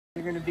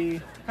You're going to be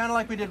kind of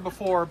like we did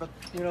before, but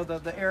you know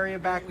the area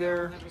back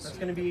there, that's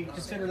going to be,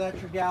 consider that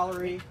your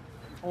gallery.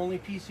 Only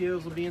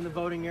PCOs will be in the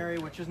voting area,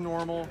 which is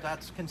normal.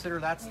 That's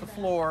the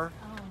floor,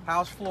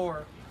 house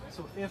floor.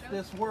 So if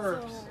this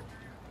works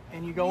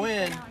and you go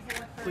in,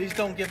 please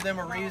don't give them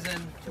a reason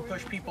to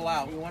push people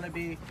out. We want to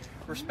be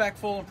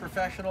respectful and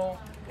professional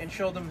and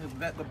show them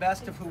the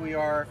best of who we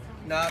are,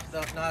 not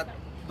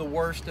the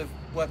worst of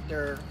what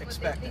they're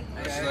expecting.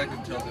 Okay? So I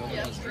can tell the other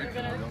one's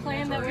drinking.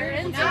 Plan that we're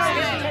in. So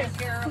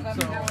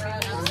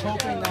I'm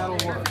hoping that'll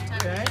work.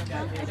 Okay?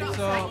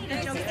 So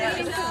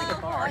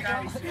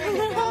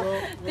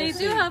They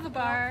do have a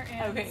bar.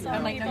 And Okay, some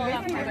I'm like, people no,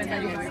 have you private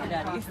have to dining. do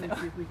that.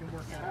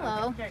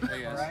 Hello.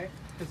 all right?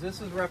 Because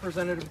this is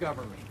representative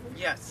government.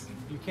 Yes.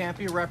 You can't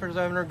be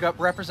representative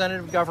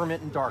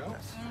government in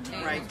darkness.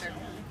 Right.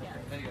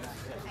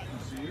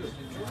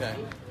 Okay.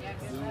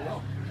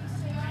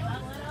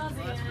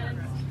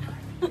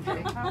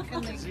 How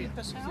can they keep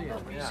us out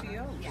of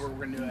PCOs? We're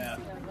going to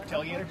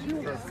tailgater?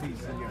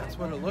 That's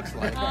what it looks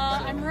like.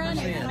 I'm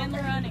running. I'm in the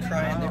running. They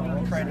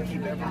were trying to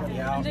keep everybody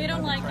out. They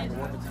don't like it.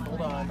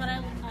 Hold on. But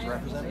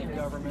Representative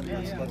government.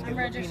 Let's get the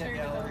peanut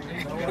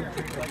gallery. No one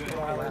treats like the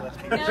gallery. Let's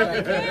be No, we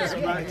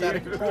respectful. can't. It's out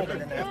of control. They're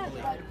gonna have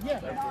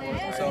to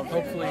leave. So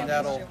hopefully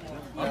that'll work.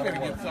 We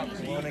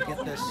want to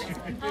get this.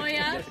 Oh,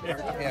 yeah?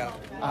 Yeah.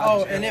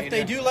 Oh, and if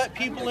they do let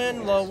people in,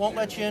 they won't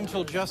let you in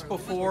until just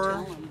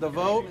before the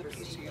vote.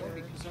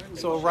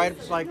 So right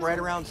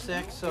around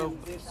 6. So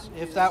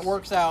if that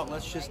works out,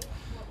 let's just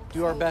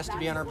do our best to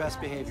be on our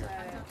best behavior.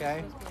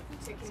 Okay?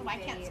 So I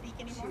can't speak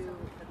anymore?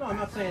 No, I'm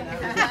not saying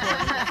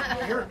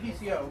that. You're a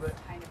PCO, but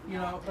you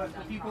know, but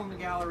the people in the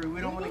gallery,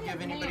 we don't want to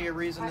give anybody a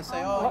reason to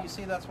say, "Oh, you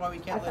see, that's why we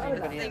can't let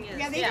anybody in."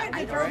 Yeah, they tried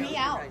to throw me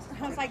out.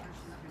 I was like,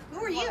 who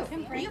are you?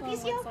 Are you a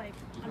PCO?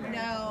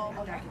 No.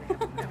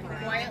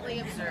 Quietly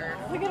observe.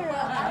 Look at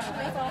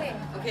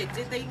her. Okay,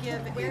 did they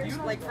give,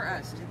 like for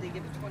us, did they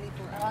give a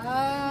 24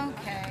 hours?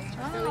 Okay.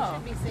 So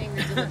we should be saying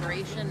the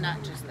deliberation,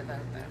 not just the vote,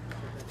 though.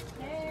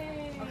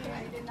 Hey.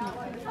 I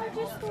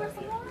just scored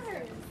some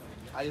water.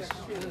 I just.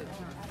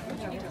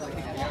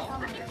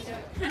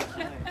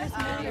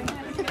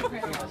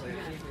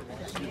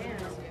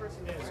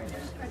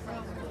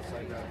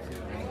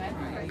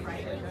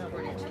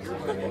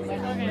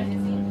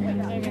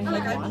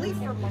 Like, I believe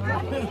for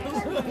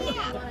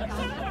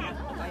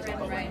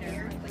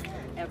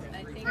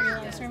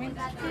Are you streaming?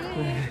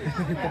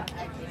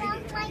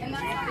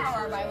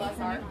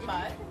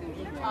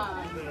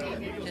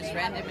 Just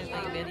randomly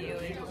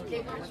videoing.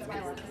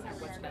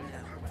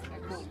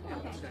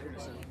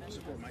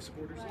 support my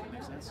supporters, if that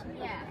makes sense.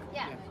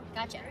 Yeah.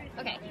 Gotcha.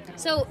 Okay.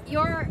 So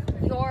you're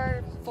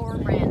for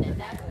Brandon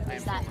then?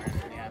 Is that?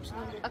 Yeah,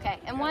 absolutely. Okay.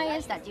 And why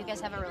is that? Do you guys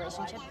have a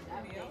relationship? I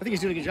think he's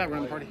doing a good job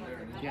running the party.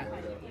 Yeah. I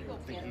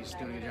think he's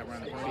doing a good job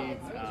running the party,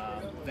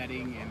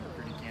 vetting and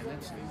recruiting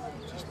candidates, and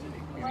just being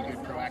a good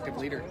proactive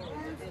leader.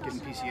 Getting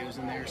PCOs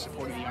in there,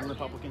 supporting the young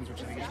Republicans,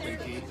 which I think is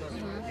pretty key.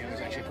 You know, there's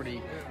actually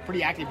a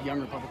pretty active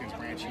young Republicans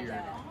branch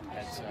here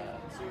that's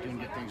doing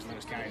good things in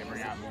Lewis County to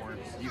bring out more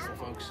youthful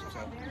folks. So,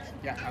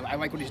 yeah, I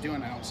like what he's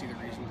doing. I don't see the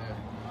reason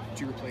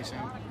to replace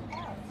him.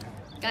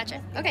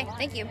 Gotcha. Okay.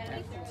 Thank you.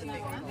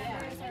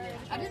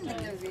 I didn't think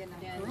there would be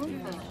enough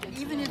room for,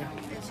 even if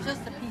it's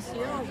just the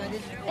PCOs, I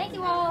didn't. Thank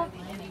you all.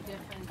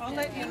 I'll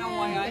let you know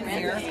why I'm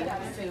here. To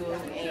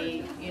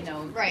a, you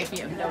know, Right.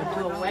 to a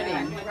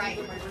wedding. Right.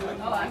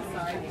 Oh, I'm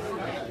sorry.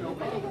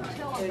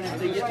 If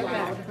they get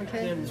back,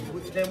 then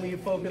we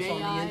focus on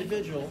the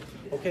individual.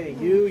 Okay,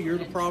 you're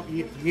the problem.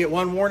 You get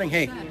one warning.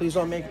 Hey, please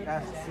don't make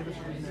ask.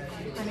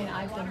 I mean,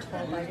 I've been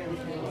told I can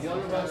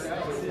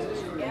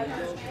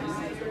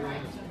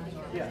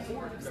Yes. And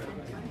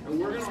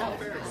we're gonna help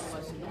Barry.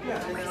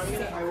 Yeah, and I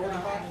ordered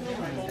coffee. I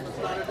told him it's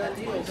not a done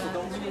deal, so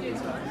don't see it.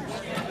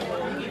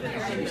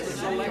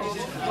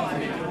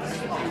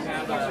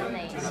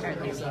 They start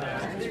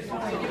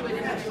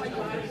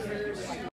their